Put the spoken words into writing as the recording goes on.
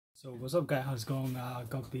So what's up guys, how's it going?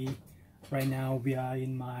 Guppy. Right now we are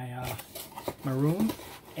in my my room,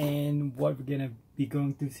 and what we're gonna be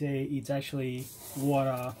going to say is actually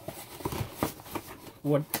what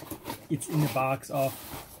it's in the box of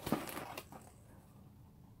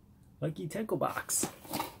Lucky Tackle box.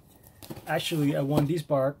 Actually I won this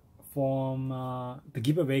box from the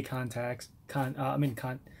giveaway contacts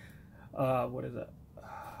what is it,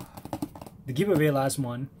 the giveaway last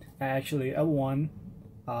month. I won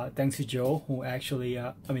thanks to Joe, who actually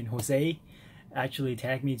Jose actually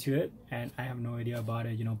tagged me to it, and I have no idea about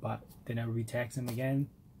it, but then I re-tagged him again,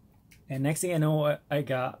 and next thing I know I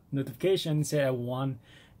got notification said I won,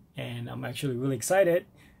 and I'm actually really excited.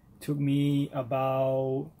 Took me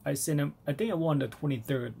about, I sent him, I think I won the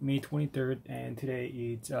 23rd, May 23rd, and today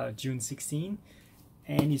it's June 16th,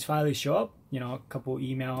 and he's finally show up. A couple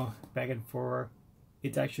email back and forth.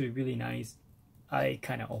 It's actually really nice. I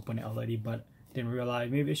kind of opened it already, but didn't realize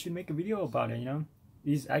maybe I should make a video about it.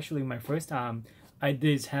 This is actually my first time. I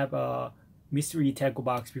did have a mystery tackle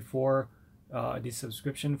box before this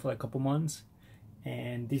subscription for a couple months,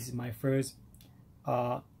 and this is my first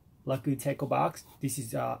Lucky Tackle box. This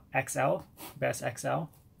is XL, best XL.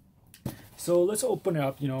 So let's open it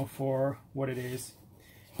up, for what it is.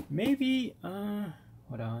 Maybe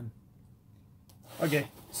hold on. Okay,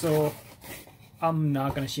 so I'm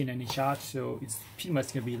not gonna shoot any shots, so it's pretty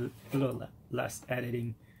much gonna be a little less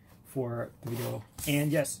editing for the video.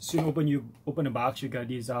 And yes, soon open the box, you got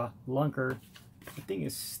these lunker, I think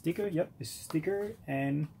it's sticker. Yep, it's sticker,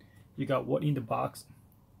 and you got what in the box,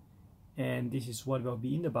 and this is what will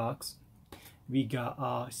be in the box. We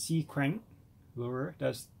got C crank lure,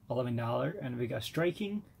 that's $11, and we got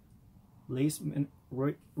striking lace minutes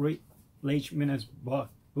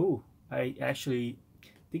buck. Ooh, I actually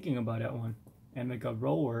thinking about that one. And we got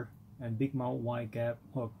roller and big mouth wide gap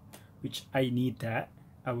hook, which I need that.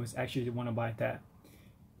 I was actually want to buy that.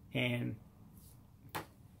 And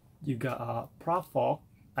you got prop fork.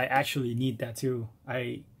 I actually need that too.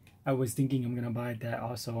 I was thinking I'm gonna buy that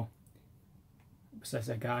also. Besides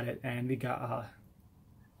I got it, and we got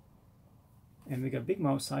big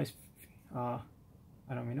mouth size. I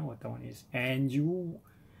don't even know what that one is. And you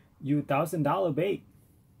 $1,000 bait.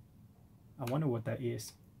 I wonder what that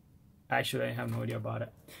is. Actually, I have no idea about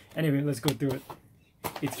it. Anyway, let's go through it.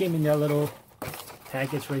 It came in that little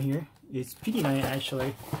package right here. It's pretty nice,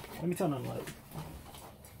 actually. Let me turn on the light.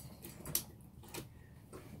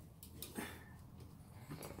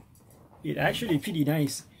 It's actually pretty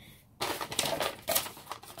nice.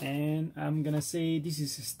 And I'm gonna say this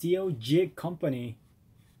is a Steel Jig Company.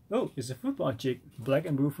 Oh, it's a football jig, black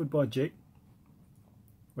and blue football jig,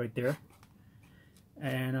 right there.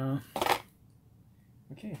 And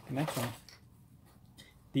okay, the next one.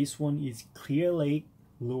 This one is Clear Lake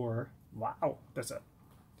Lure. Wow, that's a.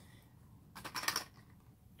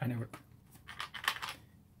 I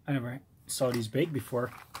never saw this bait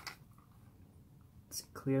before. It's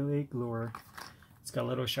Clear Lake Lure. It's got a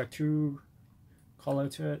little chartreuse color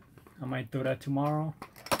to it. I might throw that tomorrow.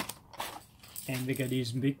 And we got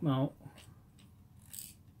these big mouth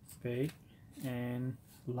bait and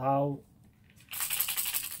loud.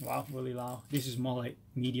 Wow, really loud. This is more like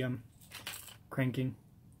medium cranking.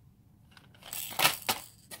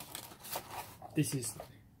 This is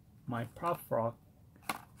my prop frog.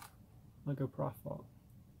 Like a prop frog.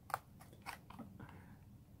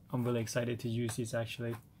 I'm really excited to use this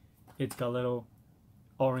actually. It's got a little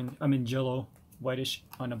orange, jello, whitish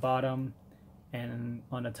on the bottom, and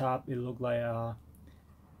on the top it looked like a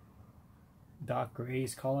dark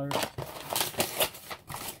grayish color.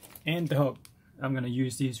 And the hook. I'm gonna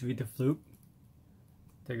use these with the fluke.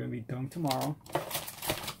 They're gonna be done tomorrow.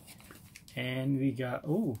 And we got,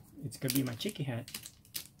 oh, it's gonna be my chicken head.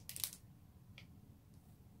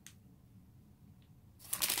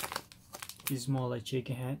 This is more like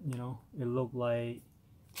chicken head, it looked like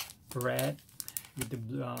red with the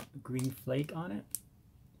green flake on it.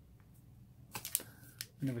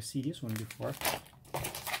 I never see this one before.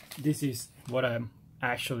 This is what I'm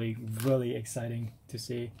actually really exciting to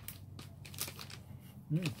see.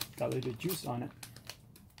 Got a little juice on it.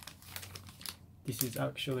 This is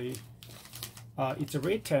actually it's a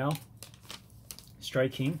red tail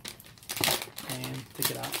striking, and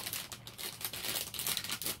take it out.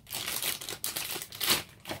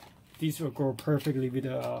 These will go perfectly with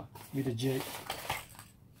the jig.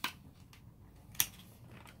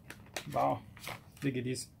 Wow, look at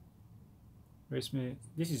this. This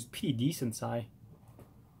is pretty decent size.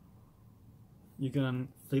 You can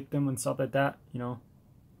flip them and stuff like that,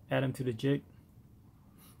 add them to the jig.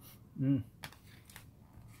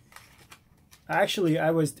 Actually,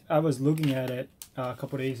 I was looking at it a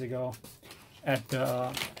couple days ago at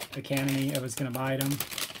the academy. I was gonna buy them,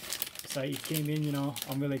 so it came in. You know,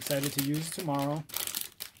 I'm really excited to use it tomorrow.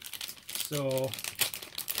 So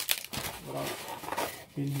what else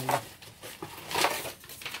in here?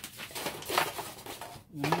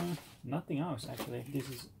 Nothing else actually. This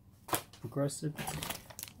is progressive.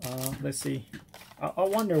 Let's see. I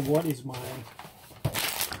wonder what is my.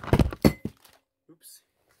 Oops.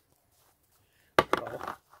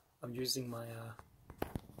 Well, I'm using my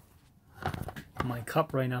my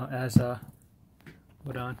cup right now as a.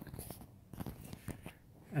 Hold on.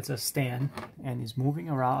 As a stand, and it's moving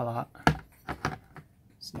around a lot.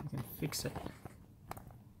 See if I can fix it.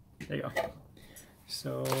 There you go.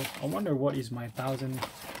 So I wonder what is my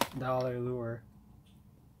 $1,000 lure.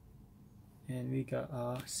 And we got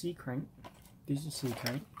a sea crank. This is sea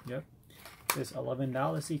crank. Yep. This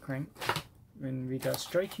 $11 sea crank. And we got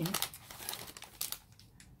striking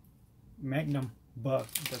Magnum Buck.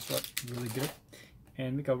 That's what really good.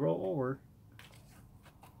 And we got roll over.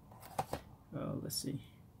 Let's see.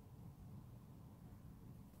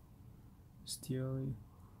 Steely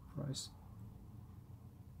price.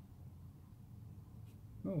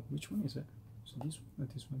 Oh, which one is it? So this one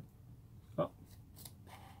or this one? Oh,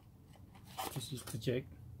 this is the jig.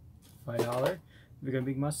 $5. We got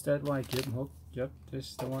Big Mustard White Jib Hook. Yep,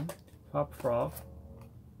 this is the one. Pop Frog.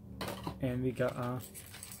 And we got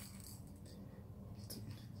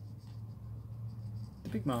the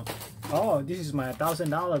Big Mouth. Oh, this is my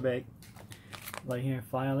 $1,000 bag. Right here,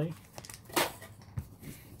 finally.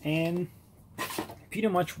 And pretty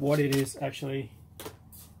much what it is actually.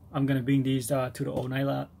 I'm gonna bring these to the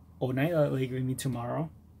Oneida Lake with me tomorrow,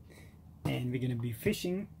 and we're gonna be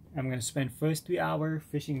fishing. I'm gonna spend first 3 hours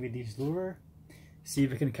fishing with this lure, see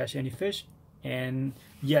if we can catch any fish. And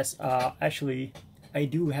yes, actually, I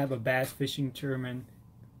do have a bass fishing tournament,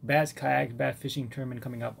 bass kayak bass fishing tournament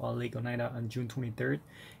coming up on Lake Oneida on June 23rd,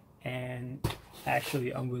 and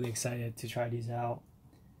actually, I'm really excited to try these out.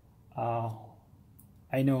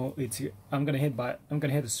 I know I'm gonna hit the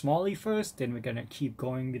smallie first, then we're gonna keep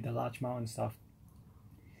going with the largemouth and stuff.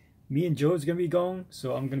 Me and Joe's gonna be going,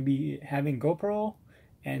 so I'm gonna be having GoPro,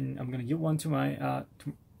 and I'm gonna give one to my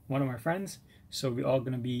to one of my friends. So we're all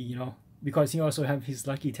gonna be, you know, because he also have his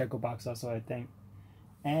lucky tackle box also, I think.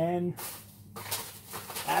 And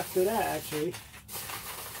after that, actually,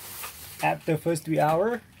 after the first 3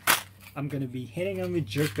 hours, I'm gonna be hitting him with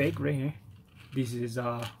jerkbait right here. This is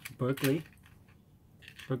Berkley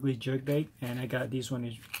jerkbait, and I got this one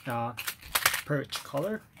is perch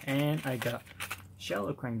color, and I got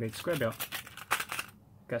shallow crankbait square bill.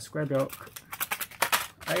 Got square bill.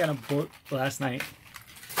 I got a boat last night.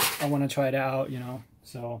 I want to try it out, you know.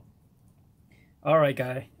 So, all right,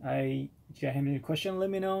 guy. If you have any question, let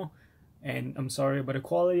me know. And I'm sorry about the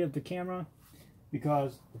quality of the camera,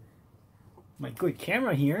 because my good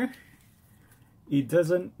camera here, it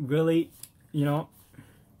doesn't really, you know,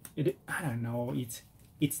 I don't know.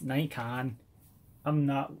 It's Nikon.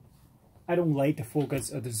 I don't like the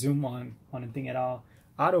focus or the zoom on the thing at all.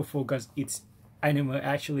 Autofocus, I never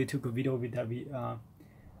actually took a video with that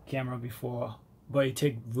camera before, but it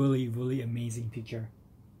take really amazing picture.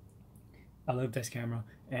 I love this camera.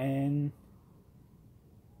 And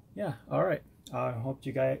yeah, all right. I hope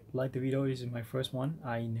you guys like the video. This is my first one.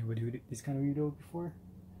 I never do this kind of video before.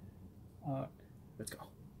 Let's go.